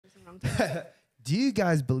wrong time. Do you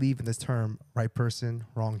guys believe in this term, right person,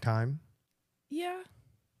 wrong time? Yeah.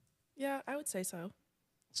 Yeah, I would say so.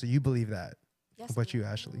 So you believe that? Yes. What about you, and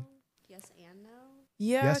Ashley? no. Yes and no.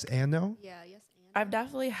 Yeah. Yes and no? Yeah. Yes and. I've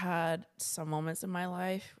definitely had some moments in my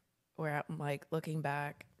life where I'm like looking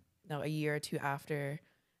back, a year or two after,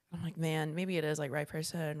 I'm like, man, maybe it is like right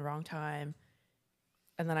person, wrong time.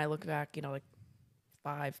 And then I look back, like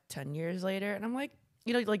 5-10 years later, and I'm like,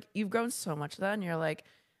 like you've grown so much then. You're like,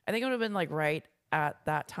 I think it would have been like right at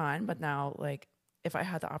that time, but now like if I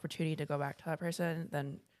had the opportunity to go back to that person,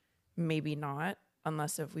 then maybe not,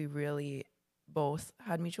 unless if we really both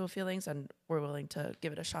had mutual feelings and were willing to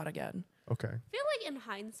give it a shot again. Okay. I feel like in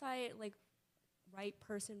hindsight, like right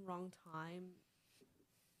person, wrong time,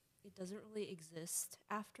 it doesn't really exist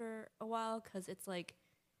after a while because it's like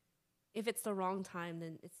if it's the wrong time,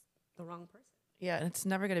 then it's the wrong person. Yeah, and it's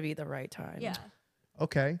never going to be the right time. Yeah.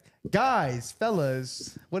 Okay. Guys,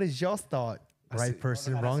 fellas, what is y'all's thought? Right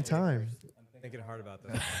person, wrong time. I'm thinking hard about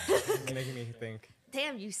that. It's making me think.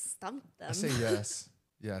 Damn, you stumped them. I say yes.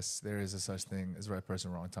 Yes, there is a such thing as right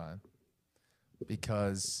person, wrong time.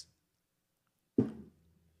 Because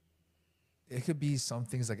it could be some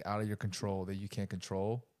things like out of your control that you can't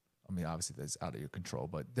control. I mean, obviously that's out of your control,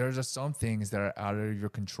 but there's just some things that are out of your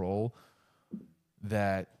control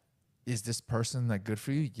that is this person like good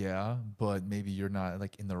for you? Yeah, but maybe you're not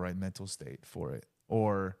like in the right mental state for it.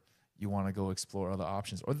 Or you want to go explore other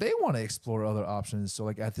options, or they want to explore other options. So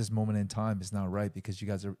like at this moment in time, it's not right because you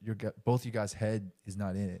guys are, both you guys' head is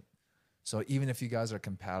not in it. So even if you guys are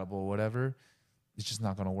compatible or whatever, it's just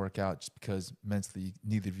not going to work out just because mentally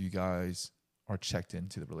neither of you guys are checked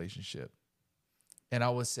into the relationship. And I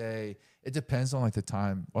would say it depends on like the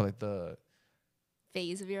time or like the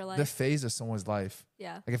phase of your life. The phase of someone's life.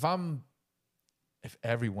 Yeah. Like if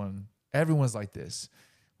everyone's like this.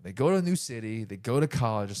 They go to a new city, they go to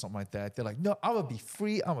college or something like that. They're like, no, I'm gonna be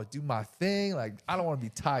free. I'm gonna do my thing. Like, I don't want to be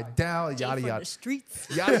tied down. Yada yada. The streets.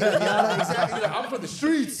 Yada yada yada. Exactly. I'm for the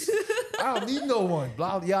streets. I don't need no one.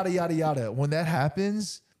 Blah yada yada yada. When that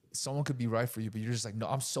happens, someone could be right for you, but you're just like, no,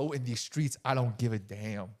 I'm so in these streets. I don't give a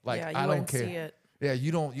damn. Like, yeah, I don't care. See it. Yeah,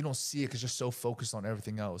 you don't see it because you're so focused on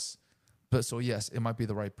everything else. But so yes, it might be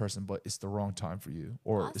the right person, but it's the wrong time for you,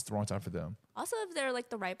 or Also, it's the wrong time for them. Also, if they're like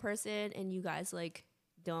the right person and you guys like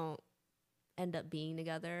don't end up being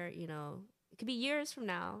together, it could be years from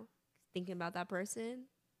now thinking about that person.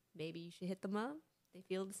 Maybe you should hit them up. They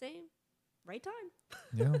feel the same. Right time.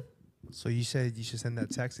 Yeah. So you said you should send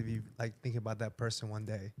that text if you like think about that person one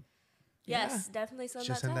day. Yes, definitely send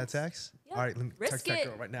Should that send text. that text? Yeah. All right, let me Risk text that it.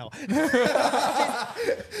 girl right now.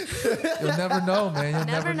 You'll never know, man. You'll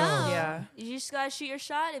Never know. Yeah. You just gotta shoot your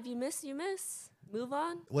shot. If you miss, you miss. Move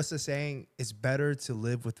on. What's the saying? It's better to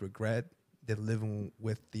live with regret than living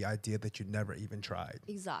with the idea that you never even tried.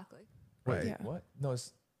 Exactly. Right. Yeah. What? No,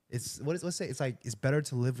 it's Let's say it's like it's better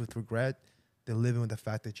to live with regret than living with the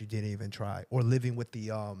fact that you didn't even try, or living with the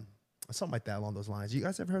something like that along those lines. You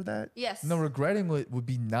guys ever heard that? Yes. no, regretting would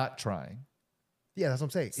be not trying. Yeah, that's what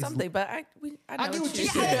I'm saying. It's Something, but I know what you're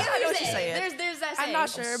Yeah, saying. I I know what you're saying. saying. There's that I'm saying. not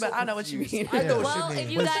sure, but I know what you mean. I know what Well, you mean.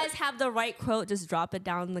 if you guys have the right quote, just drop it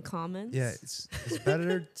down in the comments. Yeah, it's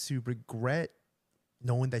better to regret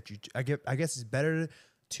knowing that you. I guess it's better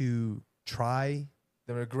to try.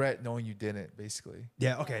 The regret knowing you didn't, basically.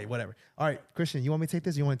 Yeah. Okay. Whatever. All right, Christian, you want me to take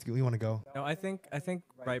this? You want to go? No, I think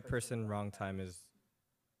right person, wrong time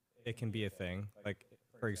it can be a thing. Like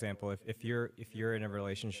for example, if you're in a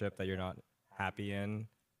relationship that you're not happy in,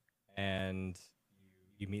 and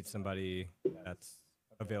you meet somebody that's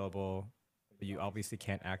available, but you obviously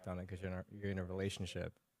can't act on it because you're in a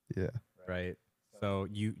relationship, Yeah. right? So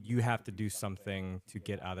you have to do something to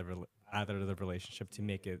get out of the relationship to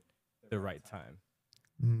make it the right time.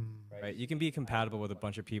 Right, you can be compatible with a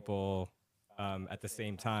bunch of people at the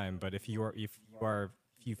same time, but if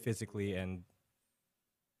you physically and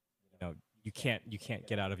you can't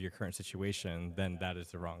get out of your current situation, then that is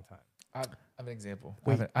the wrong time. I have an example.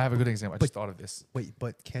 Wait. I have a good example. I just thought of this. Wait,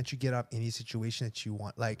 but can't you get out any situation that you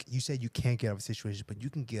want? Like you said, you can't get out of a situation, but you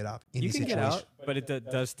can get out any You can situation. get out, but it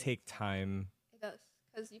does take time. It does.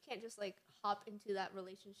 Because you can't just like hop into that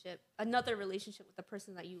relationship, another relationship with the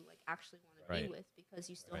person that you like actually want to be Right. with, because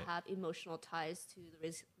you still Right. have emotional ties to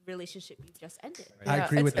the relationship you just ended. I Yeah,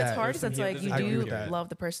 agree with it's that. hard because it's like There's you some I agree do with that. love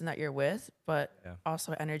the person that you're with, but Yeah.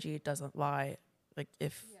 also energy doesn't lie. Like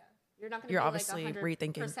if Yeah. You're not going You're to be obviously like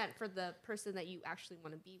rethinking. 100% for the person that you actually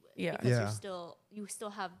want to be with. Yeah. Because Yeah. you still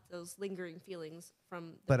have those lingering feelings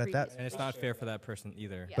from the But at that- previous And it's not relationship. fair for that person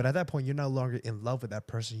either. Yeah. But at that point, you're no longer in love with that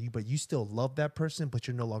person. But you still love that person, but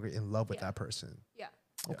you're no longer in love with Yeah. that person. Yeah.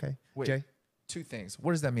 Okay. Wait. Jay? two things.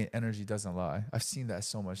 What does that mean? Energy doesn't lie. I've seen that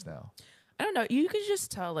so much now. I don't know. You can just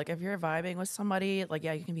tell, like, if you're vibing with somebody, like,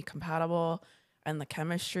 yeah, you can be compatible and the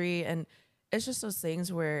chemistry. And it's just those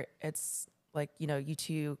things where it's like, you know, you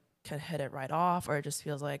two can hit it right off, or it just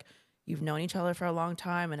feels like you've known each other for a long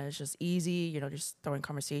time and it's just easy, you know, just throwing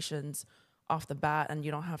conversations off the bat, and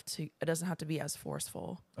you don't have to, it doesn't have to be as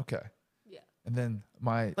forceful. Okay. Yeah. And then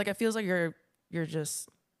my Like, it feels like you're just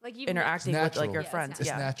Like you interacting with like your Yeah, it's friends. it's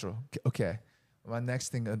Yeah. natural. Okay. My next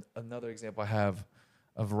thing, another example I have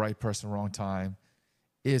of right person, wrong time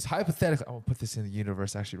is hypothetically. I'm gonna put this in the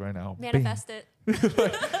universe actually right now. Bing. manifest it.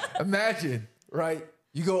 Imagine, right?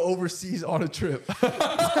 You go overseas on a trip.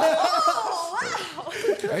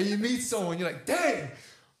 And you meet someone, you're like, dang,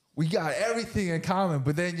 we got everything in common.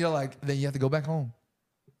 But then you're like, then you have to go back home.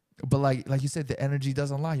 But like you said, the energy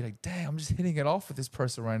doesn't lie. You're like, dang, I'm just hitting it off with this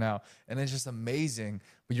person right now. And it's just amazing.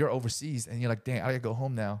 But you're overseas and you're like, dang, I gotta go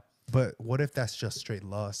home now. But what if that's just straight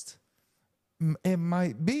lust? It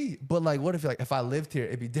might be. But like, what if like if I lived here,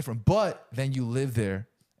 it'd be different. But then you live there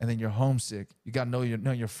and then you're homesick. You gotta know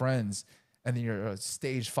your friends. And then you're a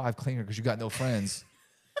stage 5 clinger because you got no friends.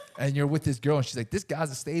 And you're with this girl and she's like, this guy's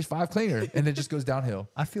a stage 5 clinger. And it just goes downhill.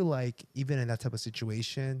 I feel like even in that type of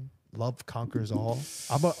situation, love conquers all.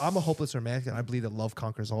 I'm a hopeless romantic, and I believe that love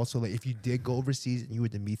conquers all. So like, if you did go overseas and you were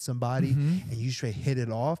to meet somebody and you straight hit it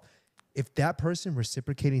off, if that person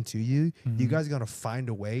reciprocating to you, you guys are gonna find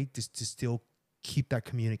a way to still keep that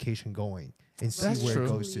communication going and see That's where true. it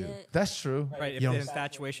goes to. That's true. Right. If You the know-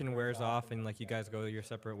 infatuation wears off and like you guys go your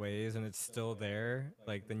separate ways and it's still there,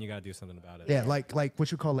 like then you gotta do something about it. Yeah, like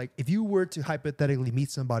what you call, like, if you were to hypothetically meet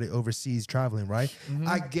somebody overseas traveling, right?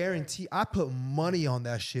 I guarantee, I put money on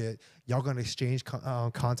that shit. Y'all gonna exchange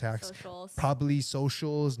contacts, Socials. probably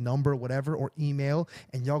socials, number, whatever, or email,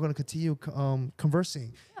 and y'all gonna continue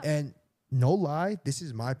conversing. And no lie, this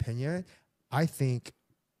is my opinion. I think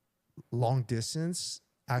long distance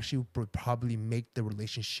actually would probably make the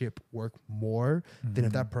relationship work more than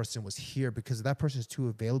if that person was here, because if that person is too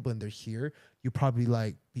available and they're here, you probably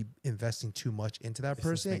like be investing too much into that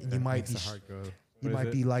person, and you might be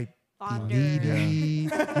be like be Fonder. needy.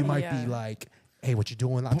 You might Yeah. be like, hey, what you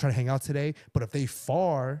doing? I'm trying to hang out today. But if they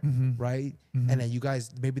far, right, and then you guys,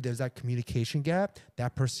 maybe there's that communication gap,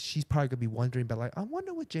 that person, she's probably gonna be wondering, but like, I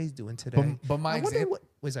wonder what Jay's doing today. But my I wonder example, what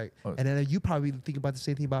was like, and then you probably think about the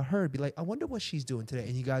same thing about her. Be like, I wonder what she's doing today,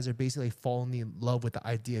 and you guys are basically falling in love with the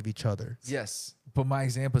idea of each other. yes. But my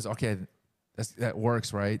example is, okay, that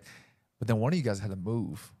works, right? But then one of you guys had to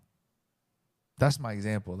move. That's my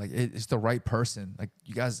example. Like, it's the right person. Like,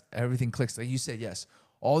 you guys, everything clicks. Like you said, yes,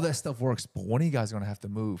 all that stuff works, but one of you guys are gonna have to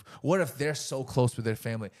move. What if they're so close with their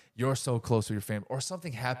family, you're so close with your family, or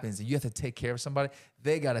something happens and you have to take care of somebody,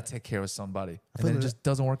 they gotta take care of somebody, and then it just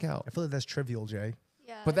doesn't work out. I feel like that's trivial, Jay.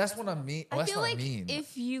 Yeah. But that's what I mean. I That's feel what like I mean.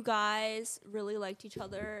 if you guys really liked each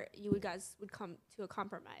other, you guys would come to a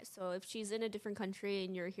compromise. So if she's in a different country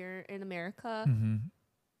and you're here in America,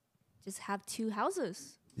 just have 2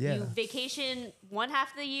 houses. Yeah. You vacation one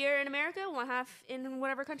half of the year in America, one half in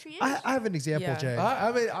whatever country you're in. I have an example, Yeah. Jay.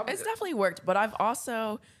 I mean, It's definitely worked, but I've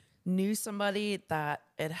also knew somebody that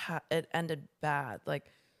it ended bad. Like,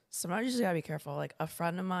 sometimes you just gotta be careful. Like, a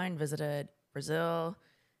friend of mine visited Brazil,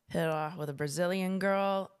 hit it off with a Brazilian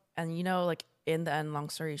girl, and you know, like, in the end, long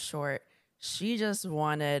story short, she just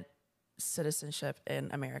wanted citizenship in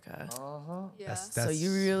America. Yeah. So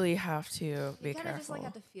you really have to be you kind of careful. just like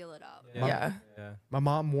have to feel it out. Yeah. Yeah. My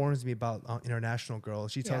mom warns me about international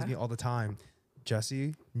girls. She tells Yeah. me all the time,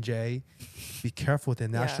 Jesse, Jay, be careful with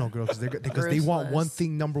international Yeah. girls because they want one Ruthless.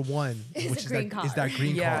 thing, number one, It's which a is green that, is card. that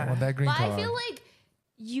green Yeah. card. on that green But card. I feel like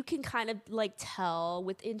you can kind of like tell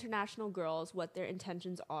with international girls what their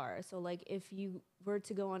intentions are. So like if you were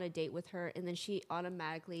to go on a date with her and then she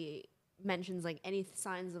automatically mentions like any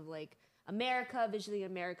signs of like America, visually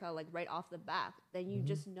America, like right off the bat, then you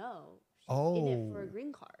just know she's in it for a Oh.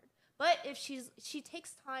 green card. But if she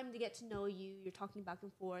takes time to get to know you, you're talking back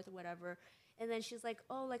and forth or whatever, and then she's like,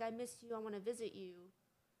 oh, like I miss you, I want to visit you,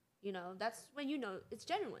 you know, that's when you know it's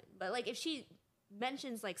genuine. But like if she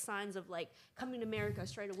mentions like signs of like coming to America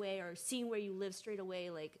straight away or seeing where you live straight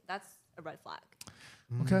away, like that's a red flag.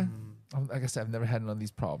 Okay. Like I said, I've never had none of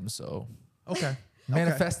these problems, so Okay.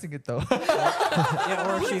 manifesting it though.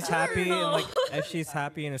 Yeah, or if she's happy and like if she's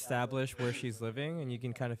happy and established where she's living, and you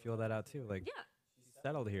can kind of feel that out too. Like Yeah. she's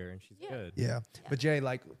settled here and she's good. Yeah. But Jay,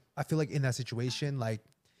 like, I feel like in that situation, like,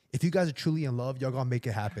 if you guys are truly in love, y'all gonna make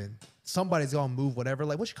it happen. Somebody's gonna move, whatever.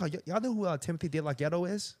 Like, what you call y'all know who Timothy De La Ghetto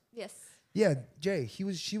is? Yes. Yeah, Jay. He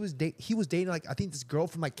was dating like, I think, this girl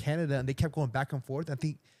from like Canada, and they kept going back and forth. I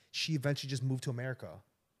think she eventually just moved to America.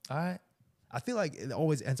 All right. I feel like it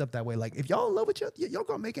always ends up that way. Like if y'all in love with y'all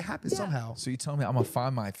gonna make it happen somehow. So you tell me I'm gonna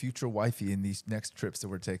find my future wifey in these next trips that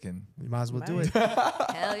we're taking. You might as well do it.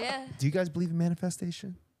 Hell yeah. Do you guys believe in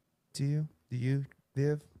manifestation? Do you? Do you,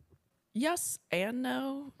 Viv? Yes and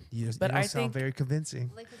no. You But don't I sound think- very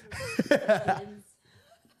convincing. Like with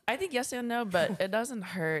I think yes and no, but it doesn't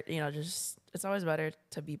hurt. Just it's always better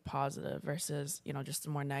to be positive versus just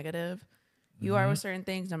more negative. You are with certain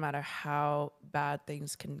things, no matter how bad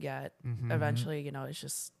things can get. Eventually, it's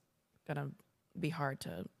just gonna be hard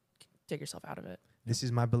to dig yourself out of it. This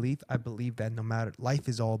is my belief. I believe that no matter, life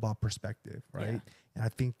is all about perspective, right? Yeah. And I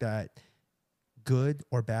think that good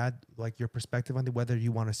or bad, like your perspective on it, whether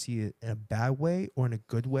you want to see it in a bad way or in a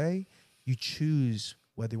good way, you choose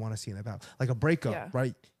whether you want to see it in a bad. Like a breakup, Yeah.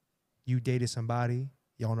 right? You dated somebody,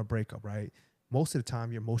 y'all on a breakup, right? Most of the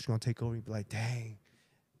time, your emotion gonna take over. You be like, dang,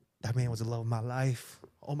 that man was the love of my life.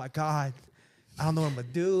 Oh my God, I don't know what I'm gonna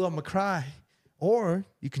do. I'm gonna cry. Or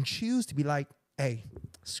you can choose to be like, hey,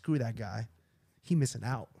 screw that guy. He missing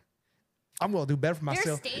out. I'm gonna do better for There's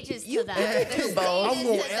myself. stages You to that. can There's do both. stages I'm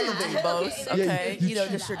gonna to that. elevate Both, Okay. okay. you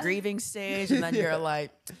Just your grieving stage, and then you're like,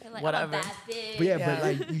 You're like, whatever. I'm a bad bitch. But yeah, Yeah. but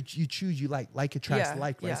like you choose, you like attracts Yeah,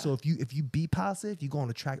 like, right? yeah. So if you be positive, you're gonna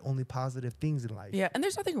attract only positive things in life. Yeah, and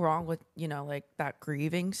there's nothing wrong with like that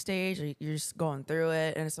grieving stage. You're just going through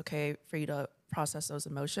it, and it's okay for you to process those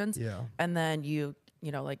emotions. Yeah. And then you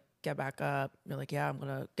like get back up. You're like, yeah, I'm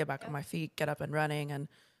gonna get back on my feet, get up and running, and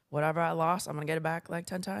whatever I lost, I'm gonna get it back like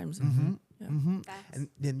 10 times. Yeah. Facts. And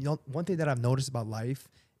then one thing that I've noticed about life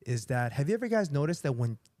is that, have you ever guys noticed that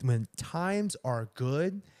when times are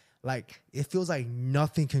good, like it feels like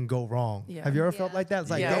nothing can go wrong? Yeah. Have you ever felt Yeah. like that? It's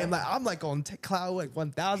like, Yeah. damn, like I'm like on cloud like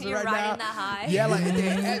 1,000 You're right riding now. that high. Yeah, like,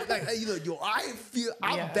 and, like yo, I feel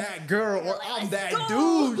I'm Yeah. that girl or like, I'm let's that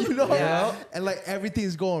go. dude, you know? Yeah. And like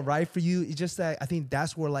everything's going right for you. It's just that I think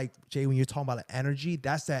that's where, like, Jay, when you're talking about the energy,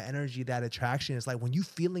 that's that energy, that attraction. It's like when you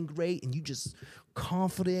feeling great and you just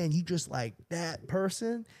confident and you just like that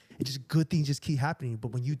person, and just good things just keep happening. But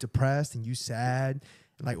when you depressed and you sad,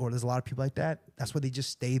 and like, or there's a lot of people like that, that's why they just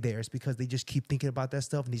stay there. It's because they just keep thinking about that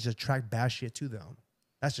stuff and they just attract bad shit to them.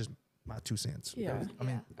 That's just my 2 cents. Yeah. I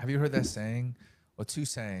mean, have you heard that saying? Well, 2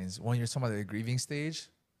 sayings. One, you're talking about the grieving stage.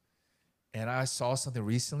 And I saw something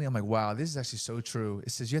recently. I'm like, wow, this is actually so true.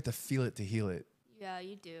 It says you have to feel it to heal it. Yeah,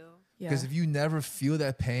 you do. Yeah. Because if you never feel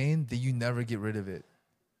that pain, then you never get rid of it.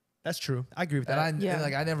 That's true. I agree with And that.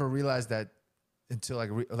 Yeah. I never realized that until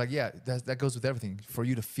that goes with everything. For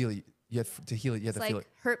you to feel it, you have to heal it. You have It's to feel like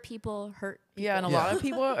it. hurt people hurt. Yeah, and a Yeah. lot of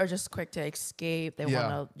people are just quick to escape. They Yeah.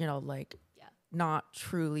 want to, like, Yeah. not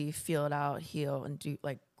truly feel it out, heal, and do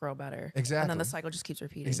like grow better. And Exactly. then the cycle just keeps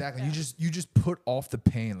repeating. Exactly. Yeah. You just put off the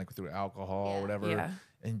pain, like through alcohol Yeah. or whatever. Yeah.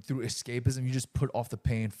 And through escapism, you just put off the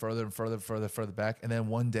pain further and further back. And then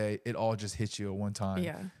one day it all just hits you at one time.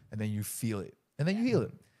 Yeah. And then you feel it. And then you heal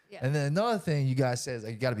it. Yeah. And then another thing you guys said is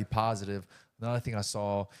like you gotta be positive. Another thing I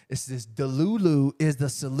saw is this Delulu is the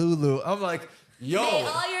Salulu. I'm like, yo. May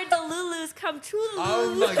all your Delulus come true.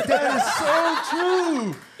 I'm like, that is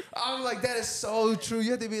so true. I'm like, that is so true.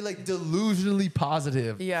 You have to be like delusionally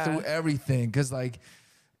positive Yeah. through everything. Cause like,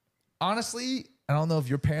 honestly, I don't know if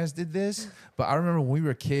your parents did this, but I remember when we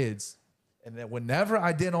were kids, and then whenever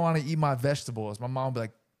I didn't want to eat my vegetables, my mom would be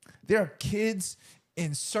like, there are kids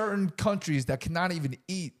in certain countries that cannot even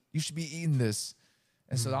eat. You should be eating this.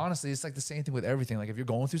 And so honestly, it's like the same thing with everything. Like if you're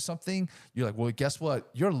going through something, you're like, well, guess what?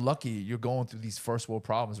 You're lucky you're going through these first world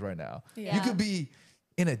problems right now. Yeah. You could be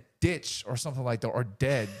in a ditch or something like that or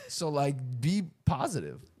dead. So like be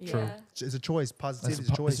positive. Yeah. It's a choice. That's Positivity is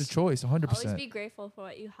a choice. It's a choice, 100%. Always be grateful for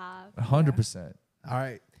what you have. 100%. All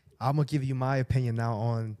right. I'm going to give you my opinion now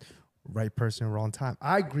on right person, wrong time.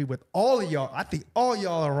 I agree with all of y'all. I think all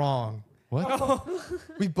y'all are wrong. What?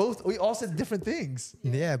 we all said different things.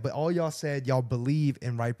 Yeah, but all y'all said y'all believe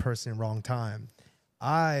in right person, wrong time.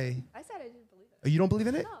 I said I didn't believe it. You don't believe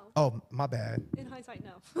in it? No. Oh, my bad. In hindsight,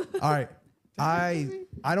 no. All right.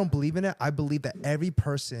 I don't believe in it. I believe that every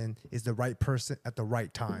person is the right person at the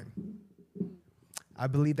right time. I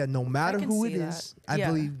believe that no matter can who it see that. is, I Yeah.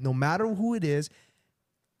 believe no matter who it is,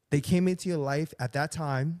 they came into your life at that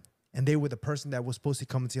time and they were the person that was supposed to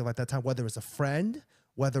come into your life at that time, whether it's a friend,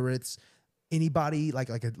 whether it's anybody like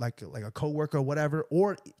a coworker or whatever,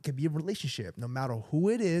 or it could be a relationship. No matter who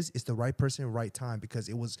it is, it's the right person at the right time because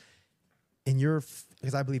it was in your,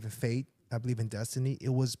 because I believe in fate, I believe in destiny. It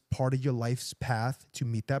was part of your life's path to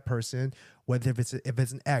meet that person. Whether if it's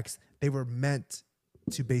an ex, they were meant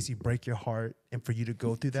to basically break your heart and for you to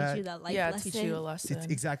go through Teach that. you that life Yeah, lesson. teach you a To lesson.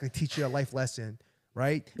 exactly teach you a life lesson,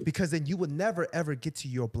 right? Because then you would never ever get to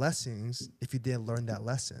your blessings if you didn't learn that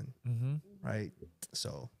lesson, Mm-hmm. right?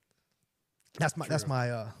 So That's my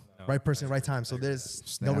No, right person, that's right true. time. So I agree with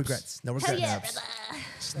there's no Snaps. regrets. No Hell regrets. yeah, Snaps. brother.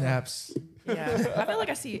 Snaps. Yeah, I feel like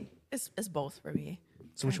I see it's both for me.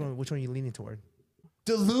 So which one are you leaning toward?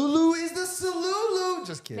 Delulu is the Salulu.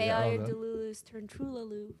 Just kidding. May I all don't your know. delulus turn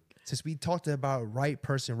true. Since we talked about right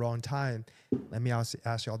person, wrong time, let me ask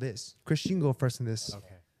y'all this. Chris, you can go first in this.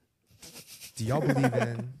 Okay. Do y'all believe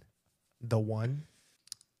in the one?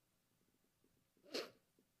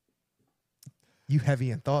 You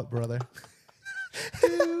heavy in thought, brother.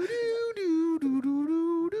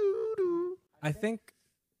 I think,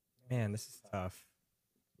 man, this is tough.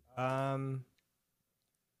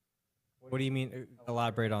 What do you mean?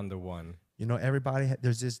 Elaborate on the one. You know, everybody,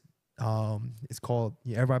 there's this, it's called,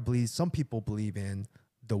 everybody believes, some people believe in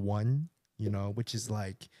the one, you know, which is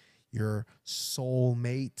like your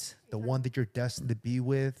soulmate, the one that you're destined to be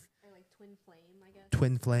with, Or like twin flame, I guess.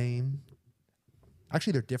 twin flame.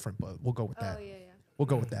 Actually, they're different, but we'll go with that. Oh yeah. We'll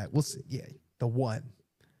go with that. We'll see. Yeah, the one.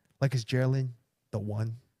 Like it's Geraldine, the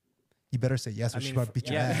one. You better say yes, or she's about to beat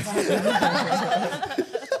your ass.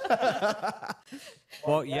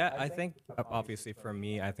 Well, yeah, I think obviously for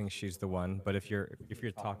me, I think she's the one. But if you're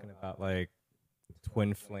talking about like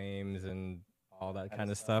twin flames and all that kind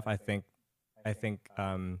of stuff, I think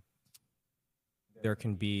there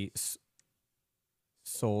can be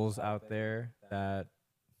souls out there that,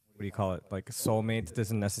 what do you call it? Like soulmates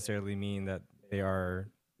doesn't necessarily mean that they are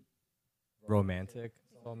romantic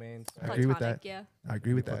soulmates. I agree with Platonic, that. Yeah. I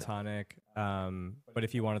agree with that. Platonic. But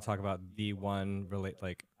if you want to talk about the one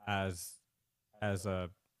as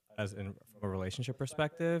in from a relationship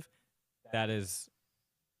perspective, that is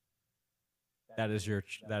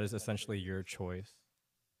essentially your choice,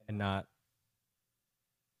 and not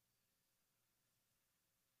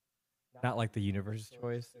like the universe's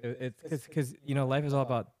choice. It's because you know life is all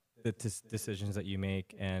about the decisions that you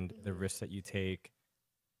make and the risks that you take,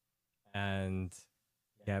 and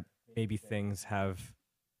yeah, maybe things have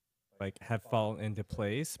fallen into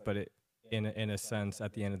place, but in a sense,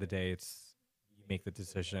 at the end of the day, it's you make the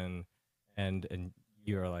decision, and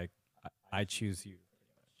you're like, I choose you.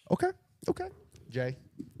 Okay. Jay.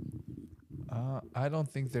 I don't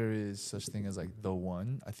think there is such thing as like the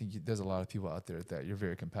one. I think there's a lot of people out there that you're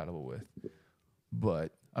very compatible with.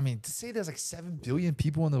 But I mean, to say there's like 7 billion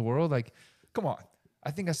people in the world, like, come on.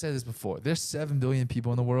 I think I said this before. There's 7 billion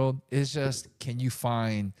people in the world. It's just, can you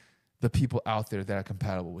find the people out there that are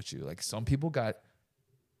compatible with you? Like some people got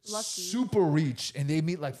Lucky. super reach and they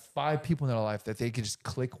meet like 5 people in their life that they can just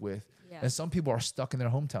click with. Yeah. And some people are stuck in their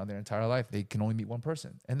hometown their entire life. They can only meet one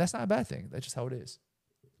person. And that's not a bad thing. That's just how it is.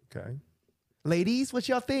 Okay. Ladies, what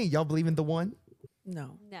y'all think? Y'all believe in the one?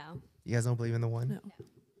 No. No. You guys don't believe in the one? No.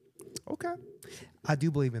 Okay. I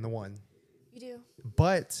do believe in the one, You do.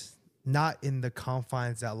 but not in the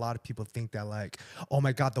confines that a lot of people think that like, oh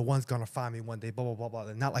my God, the one's gonna find me one day, blah, blah, blah,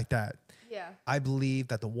 blah. Not like that. Yeah. I believe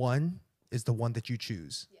that the one is the one that you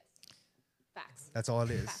choose. Yes. Facts. That's all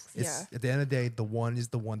it is. Facts. It's, Yeah. At the end of the day, the one is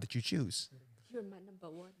the one that you choose. You're my number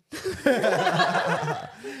one.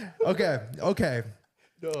 Okay.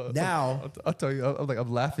 Now, I'll tell you,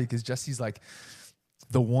 I'm laughing because Jesse's like,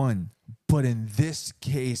 the one, but in this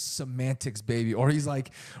case, semantics, baby. Or he's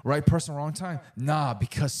like, right person, wrong time. Nah,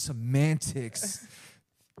 because semantics,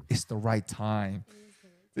 it's the right time.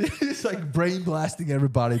 It's like brain blasting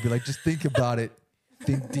everybody. Be like, just think about it.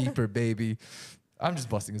 Think deeper, baby. I'm just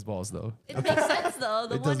busting his balls, though. It makes sense though.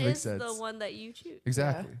 The It does one make is the sense. one that you choose.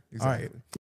 Exactly. all right.